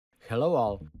Hello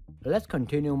all, let's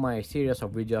continue my series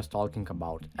of videos talking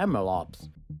about MLOps.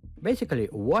 Basically,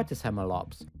 what is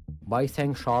MLOps? By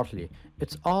saying shortly,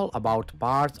 it's all about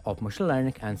parts of machine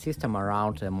learning and system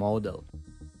around the model.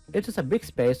 It is a big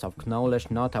space of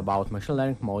knowledge not about machine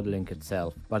learning modeling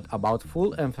itself, but about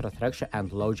full infrastructure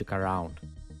and logic around.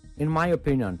 In my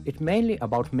opinion, it's mainly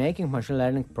about making machine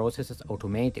learning processes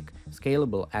automatic,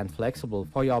 scalable and flexible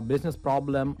for your business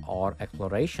problem or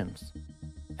explorations.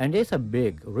 And there's a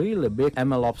really big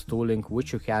MLOps tooling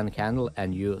which you can handle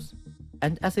and use.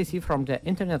 And as I see from the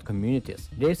internet communities,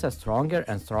 there's a stronger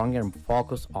and stronger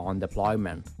focus on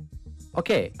deployment.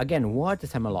 Okay, again, what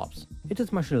is MLOps? It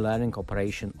is machine learning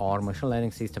operation or machine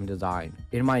learning system design.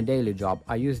 In my daily job,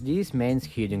 I use these main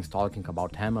headings talking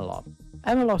about MLOps.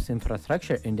 MLOps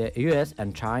infrastructure in the US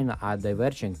and China are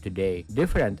diverging today,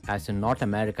 different as in North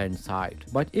America inside.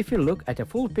 But if you look at a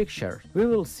full picture, we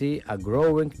will see a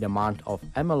growing demand of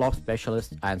MLOps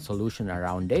specialists and solutions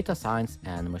around data science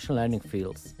and machine learning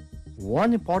fields.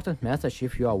 One important message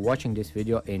if you are watching this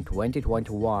video in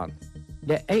 2021.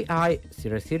 The AI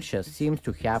researchers seem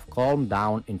to have calmed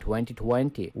down in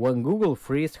 2020 when Google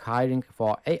freezed hiring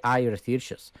for AI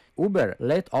researchers, Uber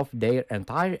laid off their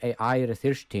entire AI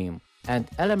research team, and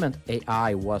Element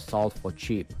AI was sold for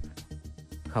cheap.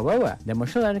 However, the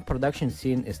machine learning production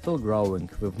scene is still growing,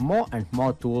 with more and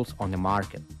more tools on the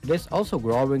market. There's also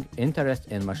growing interest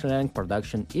in machine learning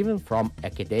production even from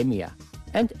academia.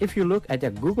 And if you look at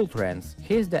the Google Trends,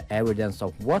 here's the evidence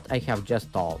of what I have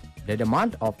just told. The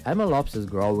demand of MLOps is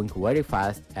growing very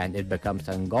fast and it becomes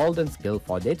a golden skill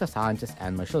for data scientists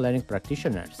and machine learning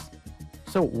practitioners.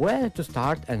 So where to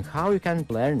start and how you can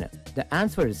learn it? The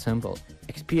answer is simple: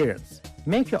 experience.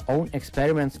 Make your own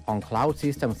experiments on cloud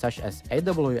systems such as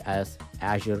AWS,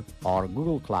 Azure or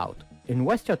Google Cloud.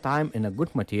 Invest your time in a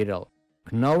good material,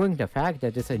 knowing the fact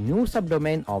that it's a new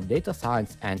subdomain of data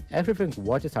science and everything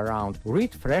what is around.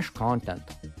 Read fresh content.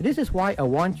 This is why I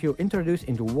want you introduced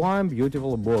into one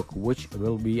beautiful book which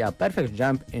will be a perfect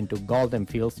jump into golden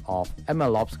fields of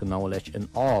MLOps knowledge in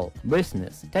all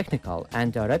business, technical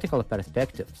and theoretical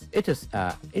perspectives. It is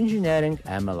Engineering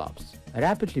MLOps.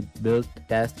 Rapidly build,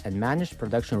 test and manage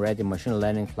production-ready machine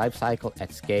learning lifecycle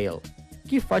at scale.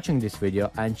 Keep watching this video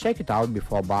and check it out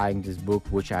before buying this book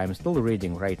which I am still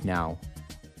reading right now.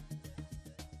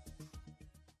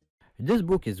 This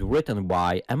book is written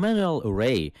by Emmanuel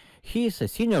Raj. He is a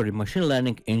senior machine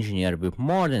learning engineer with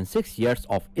more than 6 years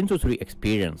of industry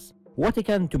experience. What I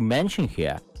can to mention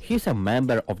here, he is a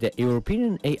member of the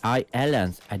European AI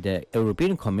Alliance at the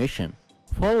European Commission.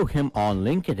 Follow him on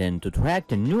LinkedIn to track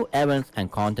the new events and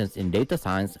contents in data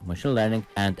science, machine learning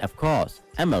and of course,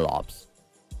 MLOps.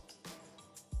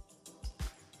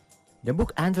 The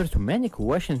book answers many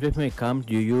questions which may come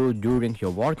to you during your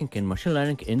working in machine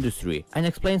learning industry and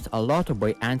explains a lot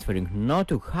by answering not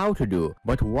to how to do,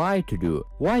 but why to do,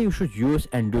 why you should use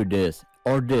and do this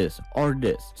or this or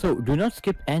this. So do not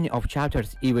skip any of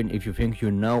chapters even if you think you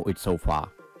know it so far.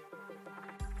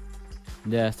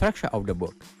 The structure of the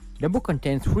book. The book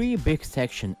contains 3 big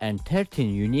sections and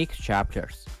 13 unique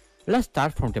chapters. Let's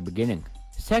start from the beginning.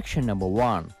 Section number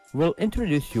 1 will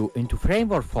introduce you into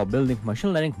framework for building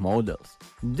machine learning models.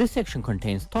 This section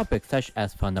contains topics such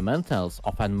as fundamentals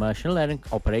of machine learning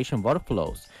operation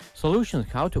workflows, solutions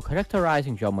how to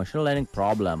characterizing your machine learning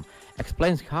problem,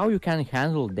 explains how you can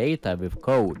handle data with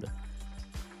code.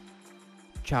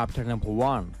 Chapter number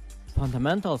 1,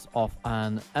 fundamentals of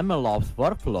an MLOps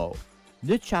workflow.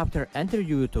 This chapter enters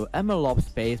you to MLOps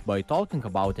space by talking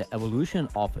about the evolution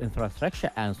of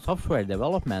infrastructure and software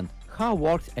development, how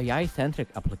works AI-centric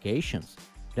applications.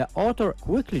 The author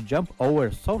quickly jumps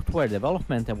over software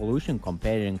development evolution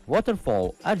comparing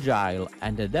waterfall, agile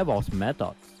and the DevOps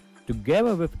methods.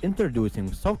 Together with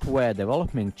introducing software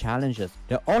development challenges,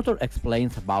 the author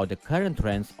explains about the current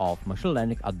trends of machine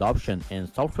learning adoption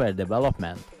in software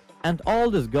development. And all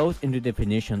this goes into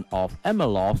definition of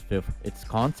MLOps with its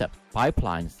concept,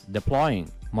 pipelines,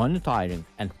 deploying, monitoring,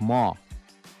 and more.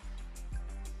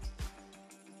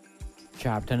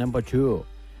 Chapter number 2,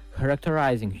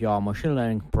 characterizing your machine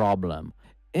learning problem.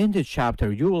 In this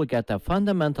chapter, you will get a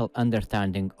fundamental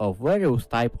understanding of various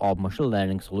types of machine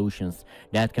learning solutions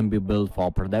that can be built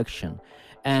for production,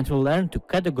 and will learn to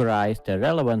categorize the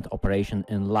relevant operation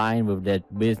in line with the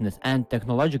business and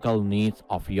technological needs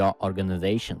of your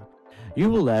organization. You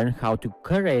will learn how to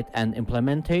create an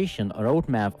implementation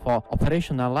roadmap for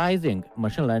operationalizing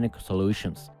machine learning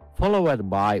solutions, followed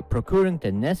by procuring the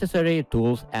necessary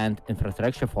tools and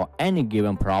infrastructure for any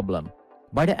given problem.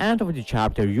 By the end of the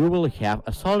chapter, you will have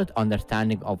a solid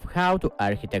understanding of how to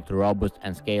architect robust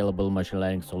and scalable machine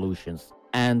learning solutions.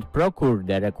 and procure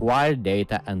the required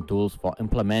data and tools for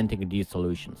implementing these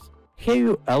solutions. Here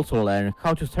you also learn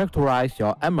how to structurize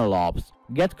your MLOps,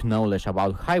 get knowledge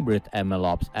about hybrid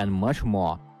MLOps, and much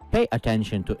more. Pay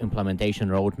attention to implementation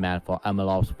roadmap for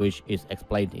MLOps, which is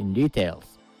explained in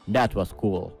details. That was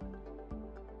cool.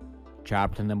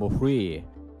 Chapter number 3.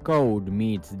 Code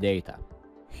meets data.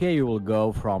 Here you will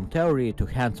go from theory to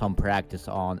hands-on practice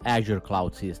on Azure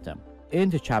Cloud System. In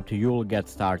the chapter you will get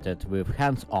started with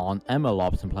hands-on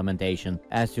MLOps implementation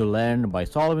as you learn by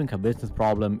solving a business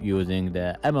problem using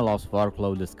the MLOps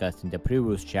workflow discussed in the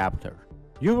previous chapter.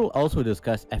 You will also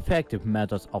discuss effective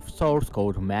methods of source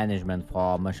code management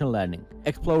for machine learning,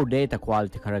 explore data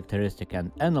quality characteristics,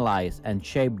 and analyze and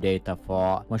shape data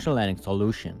for machine learning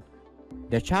solution.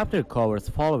 The chapter covers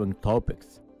following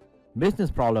topics: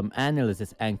 business problem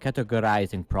analysis and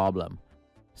categorizing problem,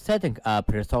 setting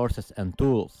up resources and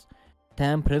tools,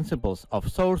 10 principles of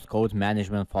source code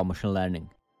management for machine learning,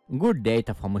 good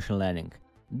data for machine learning,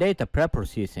 data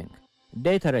preprocessing,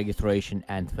 data registration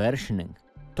and versioning,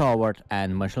 toward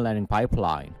and machine learning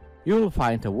pipeline. You will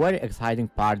find a very exciting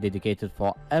part dedicated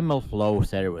for MLflow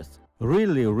service.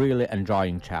 Really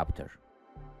enjoying chapter.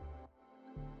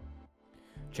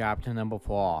 Chapter number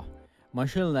 4.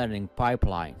 Machine learning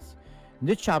pipelines.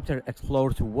 This chapter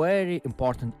explores very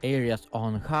important areas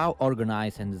on how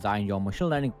organize and design your machine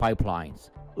learning pipelines.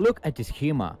 Look at the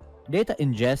schema: data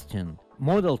ingestion,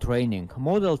 model training,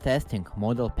 model testing,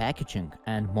 model packaging,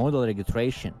 and model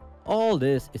registration. All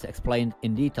this is explained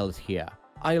in details here.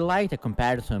 I like the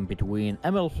comparison between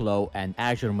MLflow and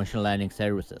Azure Machine Learning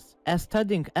Services. As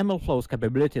studying MLflow's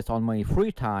capabilities on my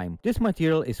free time, this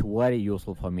material is very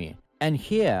useful for me. And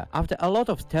here, after a lot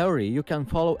of theory, you can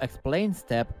follow explained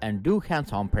step and do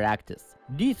hands-on practice.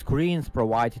 These screens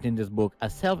provided in this book are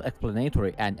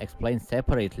self-explanatory and explained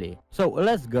separately. So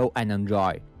let's go and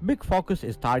enjoy. Big focus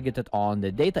is targeted on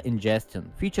the data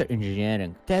ingestion, feature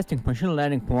engineering, testing machine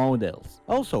learning models,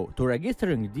 also to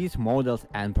registering these models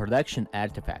and production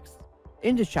artifacts.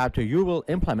 In this chapter, you will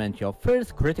implement your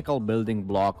first critical building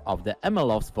block of the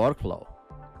MLOps workflow.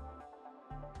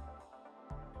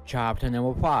 Chapter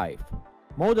number 5.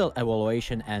 Model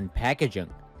evaluation and packaging.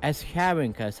 As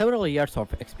having several years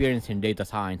of experience in data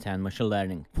science and machine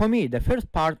learning, for me the first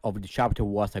part of the chapter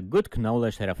was a good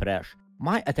knowledge refresh.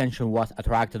 My attention was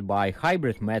attracted by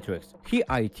hybrid metrics,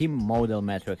 HIT model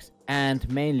metrics, and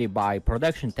mainly by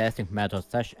production testing methods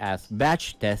such as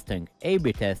batch testing,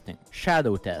 A/B testing,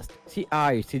 shadow test,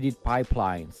 CI/CD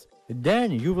pipelines.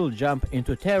 Then you will jump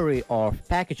into theory of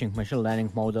packaging machine learning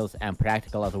models and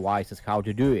practical advices how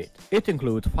to do it. It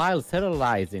includes file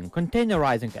serializing,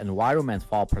 containerizing environments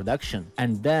for production,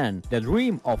 and then the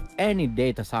dream of any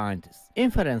data scientist,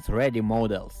 inference-ready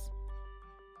models.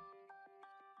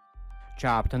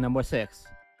 Chapter number 6.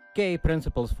 Key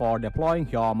principles for deploying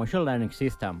your machine learning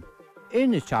system.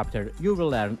 In this chapter, you will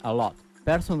learn a lot.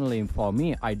 Personally, for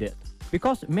me, I did.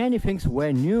 Because many things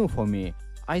were new for me,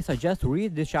 I suggest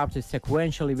read this chapter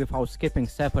sequentially without skipping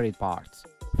separate parts.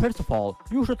 First of all,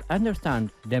 you should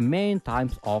understand the main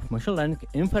types of machine learning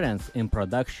inference in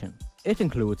production. It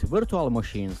includes virtual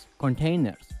machines,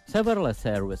 containers, serverless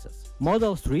services,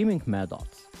 model streaming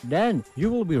methods. Then you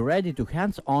will be ready to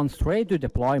hands-on straight to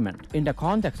deployment in the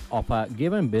context of a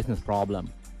given business problem.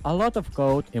 A lot of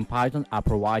code in Python are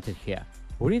provided here.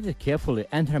 Read it carefully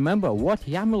and remember what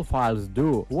YAML files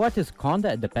do, what is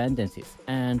conda dependencies,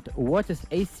 and what is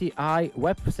ACI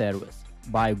web service.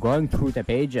 By going through the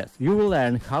pages, you will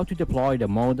learn how to deploy the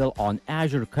model on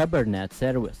Azure Kubernetes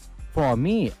service. For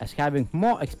me, as having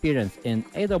more experience in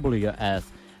AWS,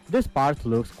 this part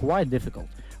looks quite difficult,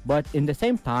 but in the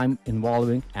same time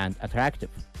involving and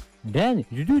attractive. Then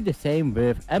you do the same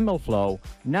with MLflow.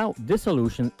 Now this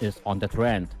solution is on the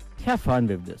trend. Have fun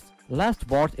with this. Last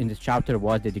word in this chapter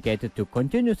was dedicated to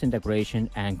continuous integration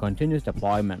and continuous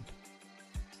deployment.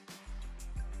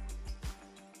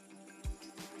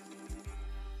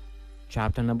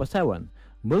 Chapter number 7.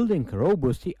 Building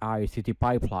robust CI/CD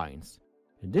pipelines.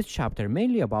 This chapter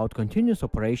mainly about continuous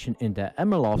operation in the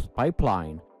MLOps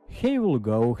pipeline. Here you will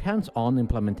go hands-on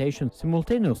implementation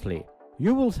simultaneously.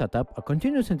 You will set up a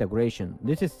continuous integration,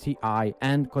 this is CI,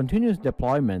 and continuous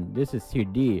deployment, this is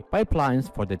CD,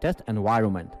 pipelines for the test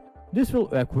environment. This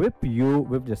will equip you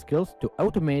with the skills to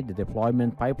automate the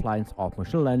deployment pipelines of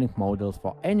machine learning models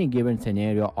for any given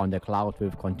scenario on the cloud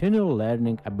with continual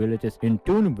learning abilities in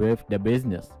tune with the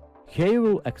business. Here you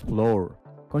will explore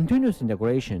continuous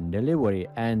integration, delivery,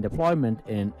 and deployment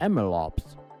in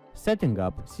MLOps, setting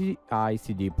up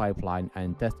CI/CD pipeline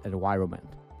and test environment,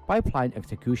 pipeline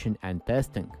execution and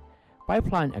testing,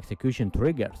 pipeline execution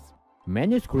triggers,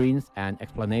 Many screens and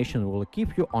explanation will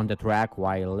keep you on the track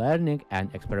while learning and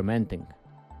experimenting.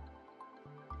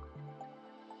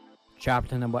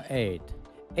 Chapter number 8: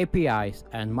 APIs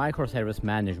and Microservice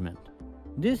Management.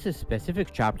 This is a specific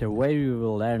chapter where you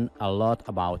will learn a lot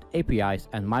about APIs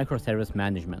and microservice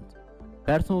management.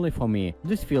 Personally for me,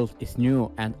 this field is new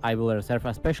and I will reserve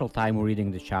a special time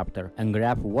reading this chapter and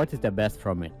grab what is the best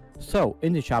from it. So,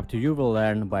 in the chapter you will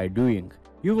learn by doing.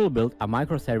 You will build a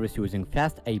microservice using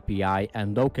Fast API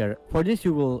and Docker. For this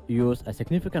you will use a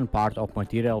significant part of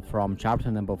material from chapter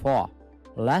number 4.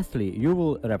 Lastly, you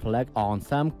will reflect on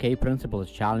some key principles,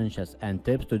 challenges, and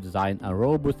tips to design a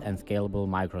robust and scalable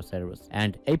microservice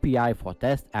and API for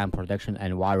test and production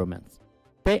environments.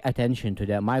 Pay attention to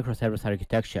the microservice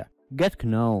architecture. Get to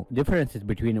know differences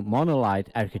between monolith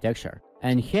architecture.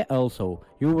 And here also,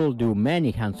 you will do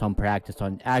many hands-on practice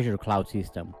on Azure Cloud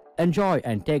System. Enjoy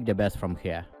and take the best from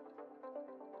here.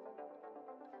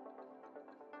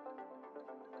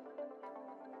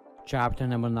 Chapter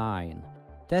number 9: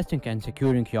 Testing and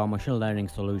securing your machine learning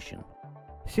solution.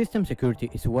 System security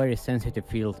is a very sensitive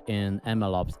field in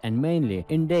MLOps and mainly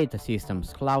in data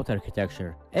systems, cloud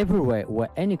architecture, everywhere where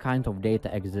any kind of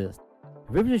data exists.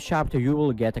 With this chapter you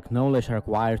will get the knowledge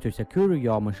required to secure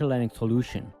your machine learning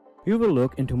solution. You will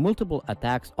look into multiple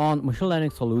attacks on machine learning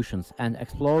solutions and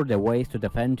explore the ways to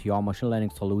defend your machine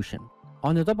learning solution.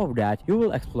 On the top of that, you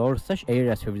will explore such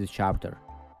areas with this chapter.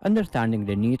 Understanding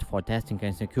the need for testing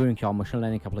and securing your machine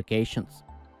learning applications.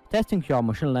 Testing your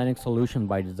machine learning solution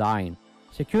by design.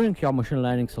 Securing your machine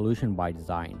learning solution by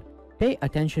design. Pay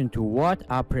attention to what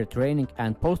are pre-training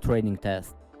and post-training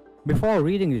tests. Before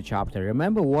reading the chapter,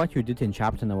 remember what you did in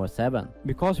chapter number 7,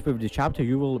 because with the chapter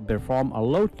you will perform a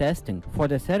load testing for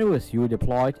the service you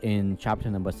deployed in chapter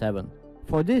number 7.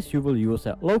 For this you will use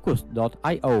a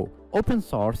locust.io open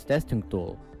source testing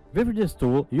tool. With this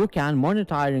tool, you can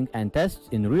monitoring and test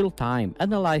in real time,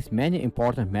 analyze many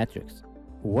important metrics.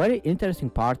 Very interesting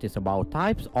part is about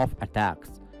types of attacks.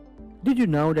 Did you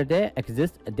know that there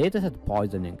exists a dataset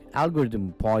poisoning,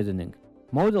 algorithm poisoning,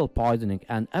 model poisoning,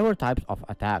 and other types of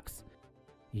attacks?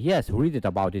 Yes, read it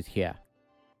about it here.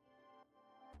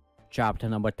 Chapter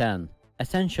number 10: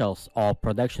 Essentials of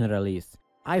Production Release.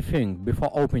 I think before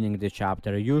opening this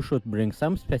chapter you should bring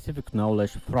some specific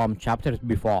knowledge from chapters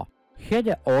before. Here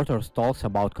the author talks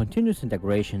about continuous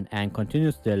integration and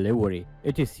continuous delivery,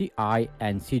 it is CI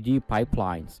and CD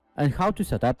pipelines, and how to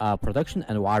set up a production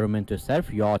environment to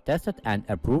serve your tested and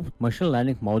approved machine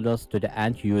learning models to the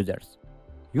end users.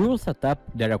 You will set up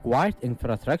the required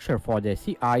infrastructure for the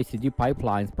CI/CD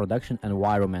pipelines production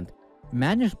environment,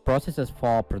 manage processes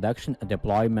for production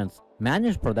deployments,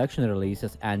 manage production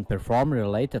releases, and perform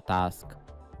related tasks.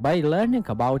 By learning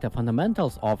about the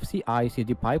fundamentals of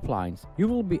CI/CD pipelines, you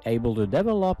will be able to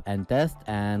develop and test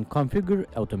and configure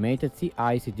automated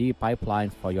CI/CD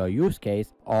pipelines for your use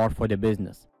case or for the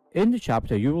business. In the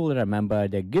chapter, you will remember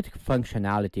the Git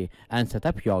functionality and set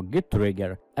up your Git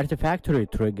trigger,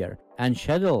 artifactory trigger, and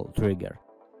schedule trigger.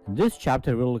 This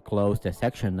chapter will close the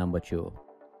section number 2.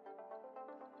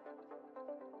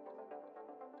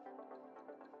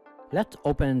 Let's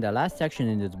open the last section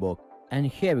in this book, and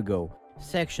here we go.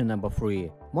 Section number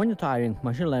 3: Monitoring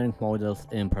machine learning models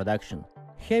in production.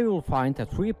 Here you will find a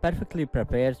 3 perfectly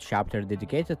prepared chapter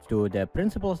dedicated to the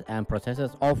principles and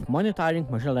processes of monitoring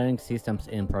machine learning systems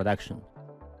in production.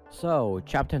 So,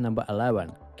 chapter number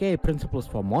 11: Key principles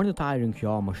for monitoring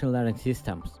your machine learning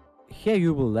systems. Here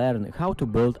you will learn how to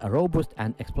build a robust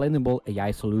and explainable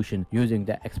AI solution using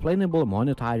the Explainable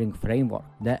Monitoring Framework.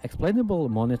 The Explainable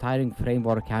Monitoring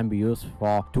Framework can be used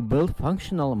to build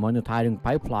functional monitoring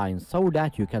pipelines so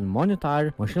that you can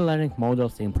monitor machine learning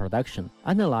models in production,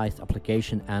 analyze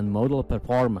application and model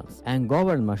performance, and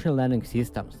govern machine learning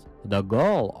systems. The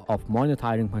goal of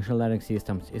monitoring machine learning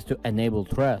systems is to enable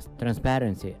trust,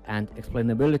 transparency, and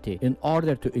explainability in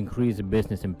order to increase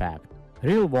business impact.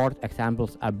 Real-world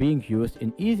examples are being used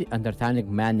in easy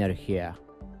understanding manner here.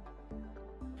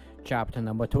 Chapter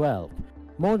number 12: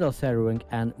 Model Serving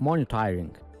and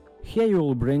Monitoring. Here you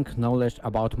will bring knowledge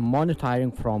about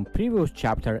monitoring from previous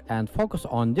chapter and focus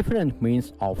on different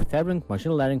means of serving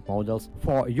machine learning models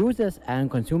for users and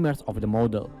consumers of the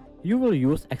model. You will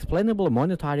use Explainable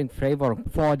Monitoring Framework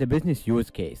for the business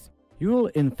use case. You will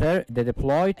infer the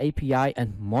deployed API and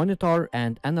monitor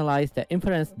and analyze the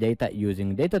inference data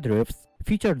using data drifts,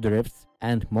 feature drifts,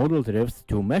 and model drifts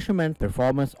to measurement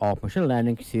performance of machine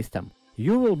learning system.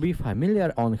 You will be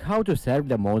familiar on how to serve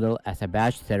the model as a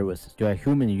batch service to a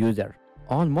human user.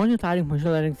 On monitoring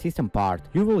machine learning system part,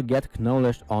 you will get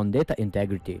knowledge on data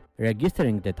integrity,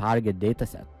 registering the target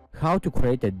dataset, how to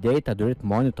create a data drift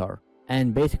monitor,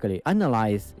 and basically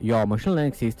analyze your machine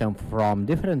learning system from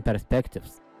different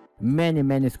perspectives.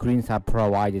 Many screens are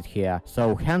provided here,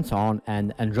 so hands-on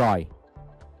and enjoy.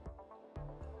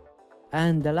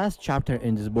 And the last chapter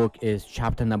in this book is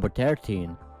chapter number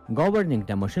 13, Governing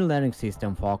the Machine Learning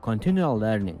System for Continual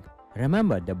Learning.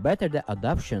 Remember, the better the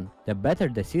adoption, the better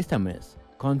the system is.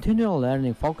 Continual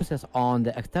learning focuses on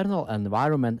the external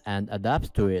environment and adapts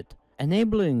to it.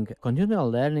 Enabling continual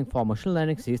learning for machine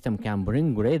learning system can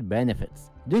bring great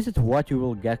benefits. This is what you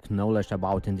will get knowledge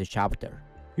about in this chapter.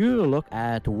 You will look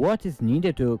at what is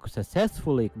needed to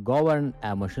successfully govern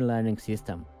a machine learning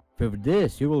system. With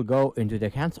this, you will go into the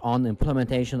hands-on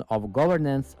implementation of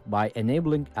governance by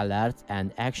enabling alerts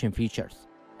and action features.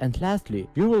 And lastly,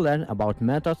 you will learn about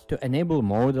methods to enable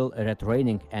model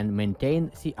retraining and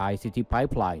maintain CI/CD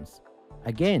pipelines.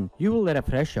 Again, you will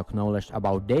refresh your knowledge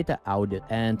about data audit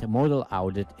and model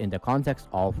audit in the context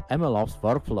of MLOps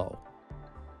workflow.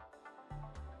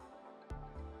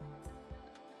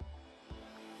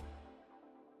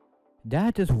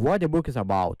 That is what the book is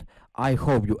about. I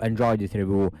hope you enjoyed this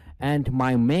review, and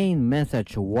my main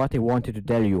message, what I wanted to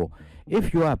tell you.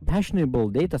 If you are a passionate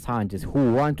data scientist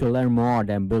who want to learn more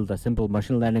than build a simple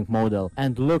machine learning model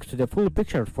and looks to the full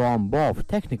picture from both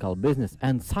technical, business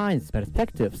and science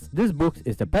perspectives, this book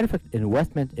is the perfect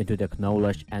investment into the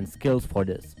knowledge and skills for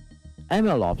this.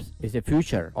 MLOps is the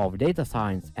future of data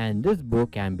science, and this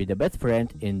book can be the best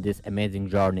friend in this amazing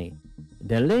journey.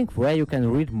 The link where you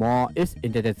can read more is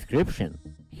in the description.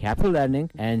 Happy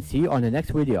learning and see you on the next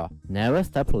video. Never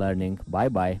stop learning. Bye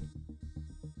bye.